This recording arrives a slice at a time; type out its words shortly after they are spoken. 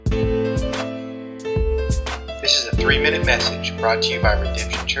This is a 3-minute message brought to you by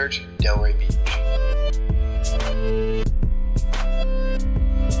Redemption Church, Delray Beach.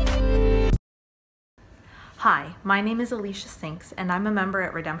 Hi, my name is Alicia Sinks, and I'm a member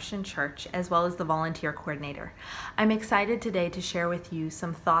at Redemption Church as well as the volunteer coordinator. I'm excited today to share with you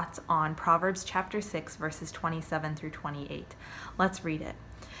some thoughts on Proverbs chapter 6, verses 27 through 28. Let's read it.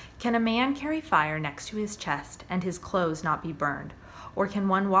 Can a man carry fire next to his chest and his clothes not be burned? Or can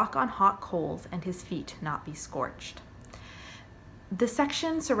one walk on hot coals and his feet not be scorched? The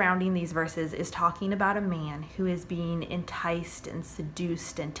section surrounding these verses is talking about a man who is being enticed and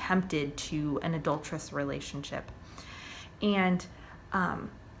seduced and tempted to an adulterous relationship. And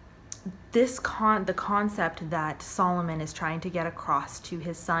the concept that Solomon is trying to get across to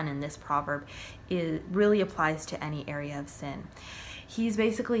his son in this proverb really applies to any area of sin. He's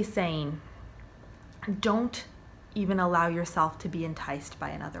basically saying, don't even allow yourself to be enticed by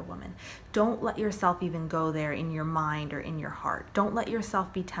another woman. Don't let yourself even go there in your mind or in your heart. Don't let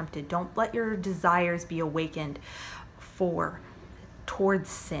yourself be tempted. Don't let your desires be awakened towards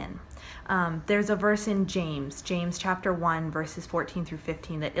sin. There's a verse in James chapter 1, verses 14 through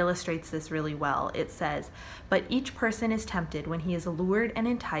 15 that illustrates this really well. It says, "But each person is tempted when he is allured and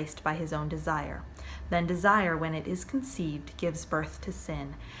enticed by his own desire. Then desire, when it is conceived, gives birth to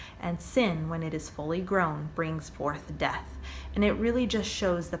sin. And sin, when it is fully grown, brings forth death." And it really just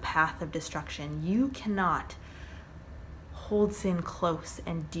shows the path of destruction. You cannot hold sin close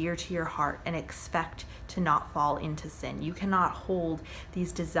and dear to your heart and expect to not fall into sin. You cannot hold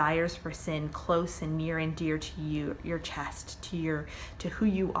these desires for sin close and near and dear to you, your chest, to who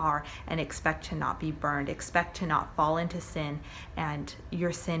you are, and expect to not be burned, expect to not fall into sin and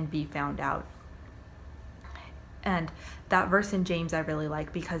your sin be found out. And that verse in James I really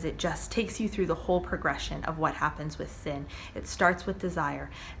like because it just takes you through the whole progression of what happens with sin. It starts with desire,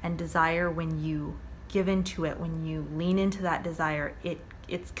 and desire, when you give into it, when you lean into that desire, it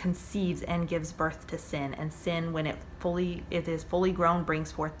conceives and gives birth to sin. And sin, when it is fully grown,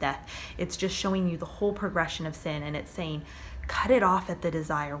 brings forth death. It's just showing you the whole progression of sin, and it's saying, cut it off at the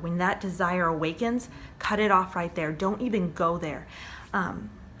desire. When that desire awakens, cut it off right there. Don't even go there.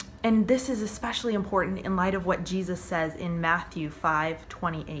 And this is especially important in light of what Jesus says in Matthew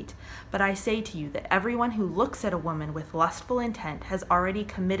 5:28. "But I say to you that everyone who looks at a woman with lustful intent has already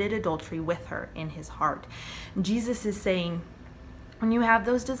committed adultery with her in his heart." And Jesus is saying, when you have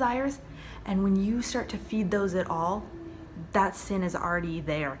those desires and when you start to feed those at all, that sin is already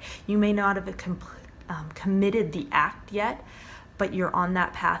there. You may not have committed the act yet, but you're on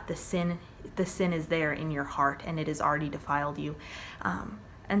that path. The sin is there in your heart, and it has already defiled you.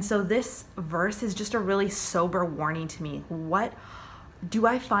 And so this verse is just a really sober warning to me. What do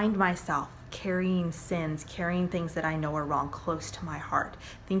I find myself carrying sins, carrying things that I know are wrong close to my heart,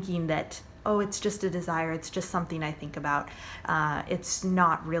 thinking that, oh, it's just a desire, it's just something I think about. It's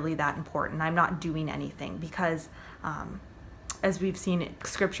not really that important. I'm not doing anything, because as we've seen,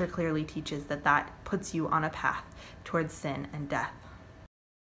 Scripture clearly teaches that puts you on a path towards sin and death.